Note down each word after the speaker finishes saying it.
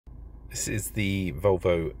This is the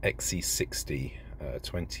Volvo XC60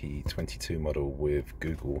 2022 model with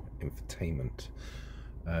Google infotainment.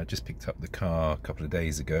 Just picked up the car a couple of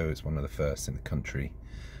days ago. It's one of the first in the country.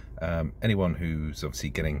 Anyone who's obviously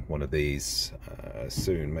getting one of these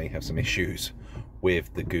soon may have some issues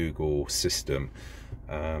with the Google system.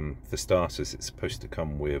 For starters, it's supposed to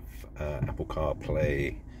come with Apple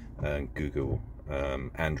CarPlay and Google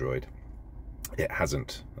Android. It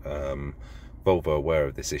hasn't. Volvo are aware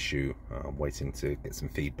of this issue. I'm waiting to get some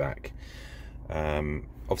feedback.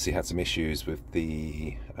 Obviously had some issues with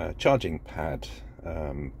the charging pad,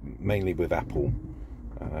 mainly with Apple.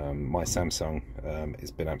 My Samsung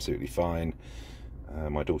has been absolutely fine.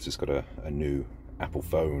 My daughter's got a new Apple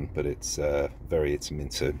phone, but it's very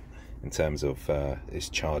intermittent in terms of its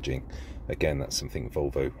charging. Again, that's something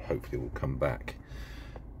Volvo hopefully will come back.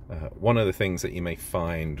 One of the things that you may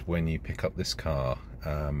find when you pick up this car,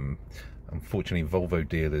 unfortunately Volvo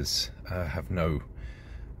dealers have no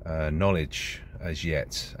knowledge as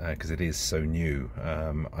yet, because it is so new.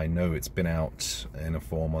 I know it's been out in a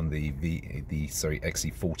form on the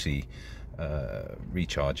Xc40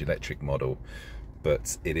 recharge electric model,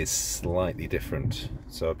 but it is slightly different,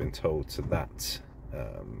 so I've been told, to that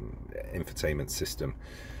infotainment system.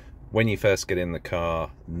 When you first get in the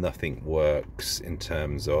car, nothing works in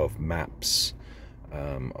terms of maps,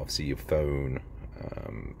 obviously your phone,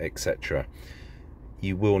 etc.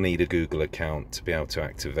 You will need a Google account to be able to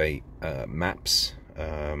activate maps.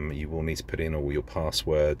 You will need to put in all your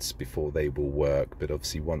passwords before they will work, but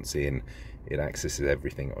obviously once in, it accesses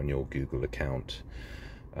everything on your Google account.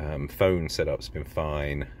 Phone setup's been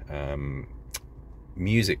fine.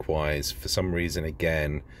 Music wise, for some reason,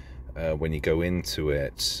 again, when you go into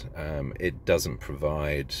it, it doesn't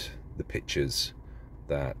provide the pictures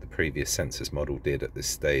that the previous Sensus model did at this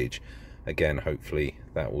stage. Again, hopefully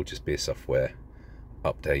that will just be a software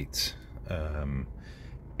update.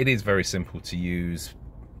 It is very simple to use.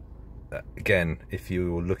 Again, if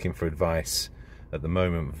you're looking for advice, at the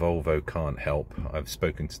moment Volvo can't help. I've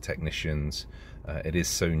spoken to technicians. It is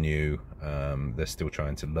so new. They're still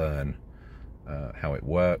trying to learn how it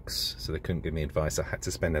works, so they couldn't give me advice. I had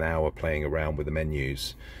to spend an hour playing around with the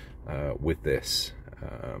menus with this.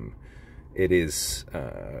 It is,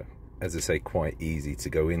 as I say, quite easy to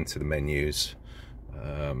go into the menus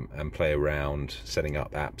and play around, setting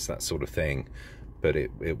up apps, that sort of thing, but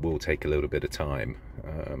it will take a little bit of time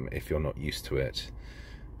if you're not used to it.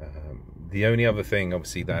 The only other thing,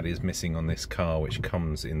 obviously, that is missing on this car, which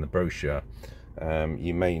comes in the brochure,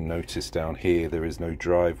 you may notice down here there is no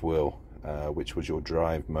drive wheel, which was your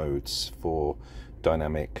drive modes for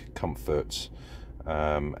dynamic comfort,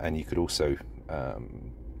 and you could also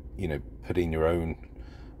you know, put in your own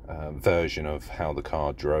version of how the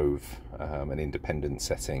car drove, an independent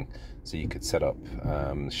setting, so you could set up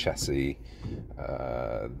chassis,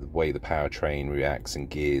 the way the powertrain reacts and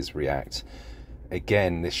gears react.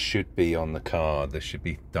 Again, this should be on the car. There should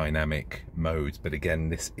be dynamic modes, but again,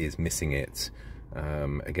 this is missing it.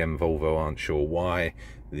 Again, Volvo aren't sure why.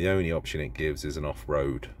 The only option it gives is an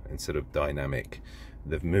off-road instead of dynamic.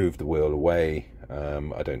 They've moved the wheel away.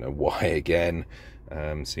 I don't know why again.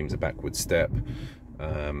 Seems a backward step,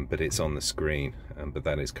 but it's on the screen, but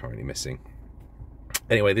that is currently missing.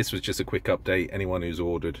 Anyway, this was just a quick update. Anyone who's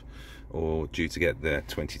ordered or due to get the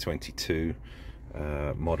 2022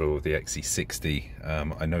 model of the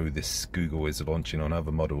Xc60, I know this Google is launching on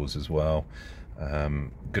other models as well.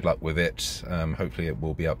 Good luck with it. Hopefully it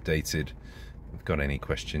will be updated. If you've got any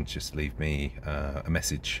questions, just leave me a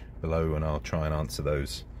message below and I'll try and answer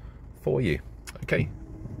those for you. Okay,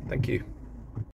 thank you.